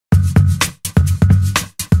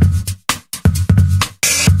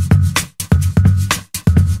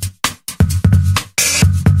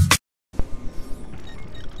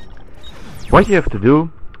What you have to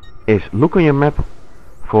do is look on your map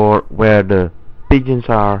for where the pigeons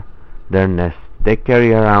are, their nests. They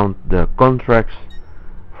carry around the contracts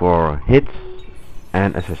for hits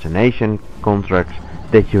and assassination contracts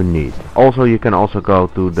that you need. Also, you can also go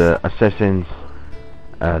to the assassin's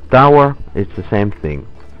tower. It's the same thing.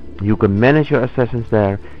 You can manage your assassins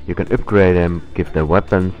there, you can upgrade them, give them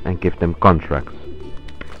weapons and give them contracts.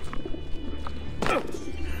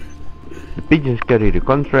 The pigeons carry the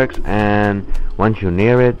contracts, and once you're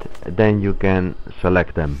near it, then you can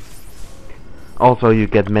select them. Also, you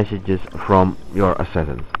get messages from your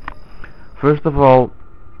assassins. First of all,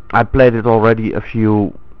 I played it already a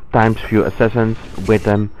few times, few assassins with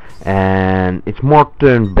them, and it's more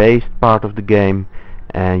turn-based part of the game.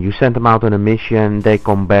 And you send them out on a mission, they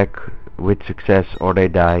come back with success or they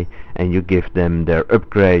die, and you give them their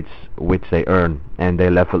upgrades which they earn, and they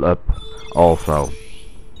level up also.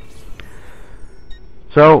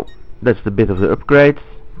 So that's the bit of the upgrades.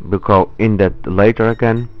 We'll go in that later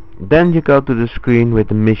again. Then you go to the screen with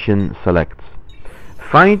the mission selects.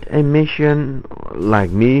 Find a mission like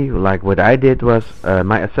me, like what I did was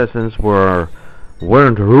my assassins were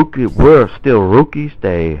still rookies.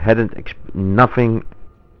 They hadn't nothing.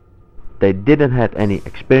 They didn't have any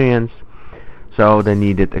experience, so they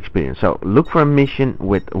needed experience. So look for a mission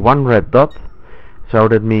with one red dot. So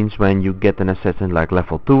that means when you get an assassin like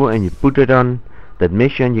level 2 and you put it on that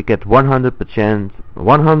mission, you get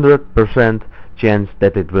 100% chance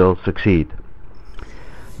that it will succeed.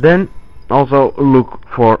 Then also look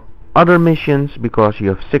for other missions, because you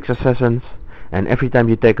have 6 assassins, and every time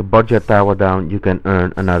you take a budget tower down, you can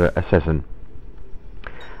earn another assassin.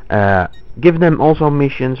 Give them also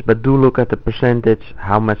missions, but do look at the percentage,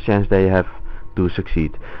 how much chance they have to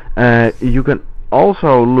succeed. You can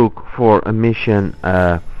also look for a mission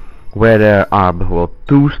where there are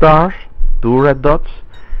 2 stars, 2 red dots.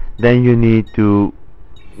 Then you need to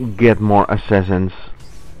get more assassins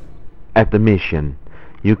at the mission.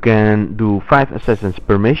 You can do 5 assassins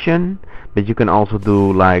per mission, but you can also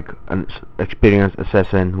do like an experienced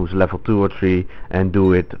assassin who's level 2 or 3 and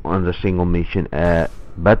do it on the single mission.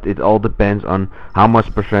 But it all depends on how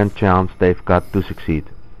much percent chance they've got to succeed.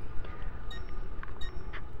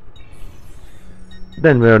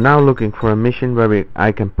 Then we are now looking for a mission where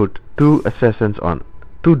I can put 2 assassins on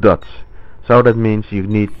 2 dots. So that means you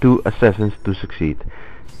need 2 assassins to succeed.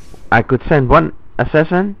 I could send 1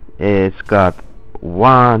 assassin. It's got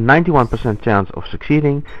 91% chance of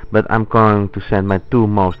succeeding, but I'm going to send my 2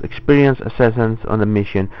 most experienced assassins on the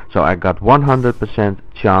mission, so I got 100%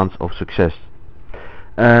 chance of success.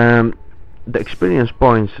 The experience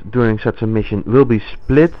points during such a mission will be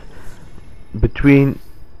split between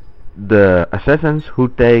the assassins who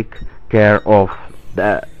take care of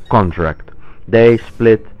the contract. They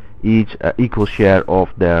split each equal share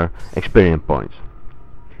of their experience points.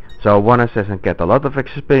 So one assassin gets a lot of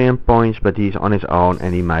experience points, but he's on his own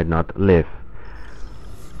and he might not live.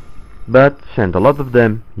 But send a lot of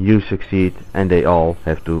them, you succeed, and they all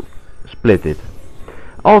have to split it.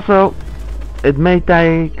 Also, it may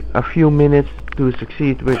take a few minutes to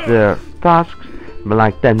succeed with their tasks,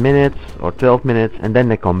 like 10 minutes or 12 minutes, and then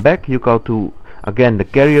they come back. You go to again the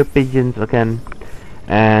carrier pigeons again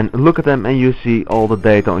and look at them, and you see all the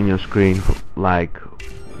data on your screen, like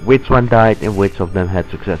which one died and which of them had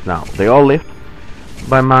success. Now they all lived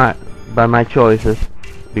by my choices,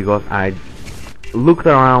 because I looked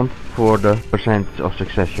around for the percentage of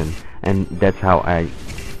succession, and that's how I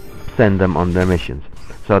send them on their missions.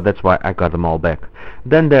 So that's why I got them all back.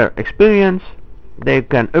 Then their experience, they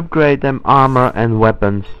can upgrade them armor and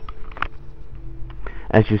weapons,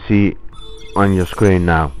 as you see on your screen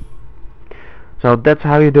now. So that's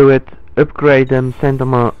how you do it. Upgrade them, send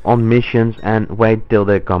them on missions, and wait till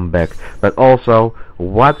they come back. But also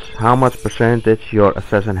watch how much percentage your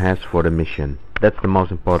assassin has for the mission. That's the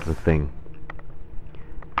most important thing.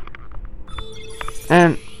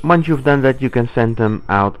 And once you've done that, you can send them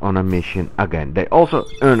out on a mission again. They also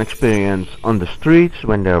earn experience on the streets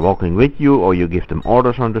when they're walking with you, or you give them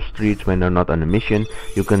orders on the streets when they're not on a mission.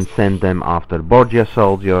 You can send them after Borgia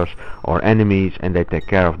soldiers or enemies, and they take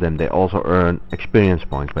care of them. They also earn experience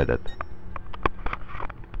points by that.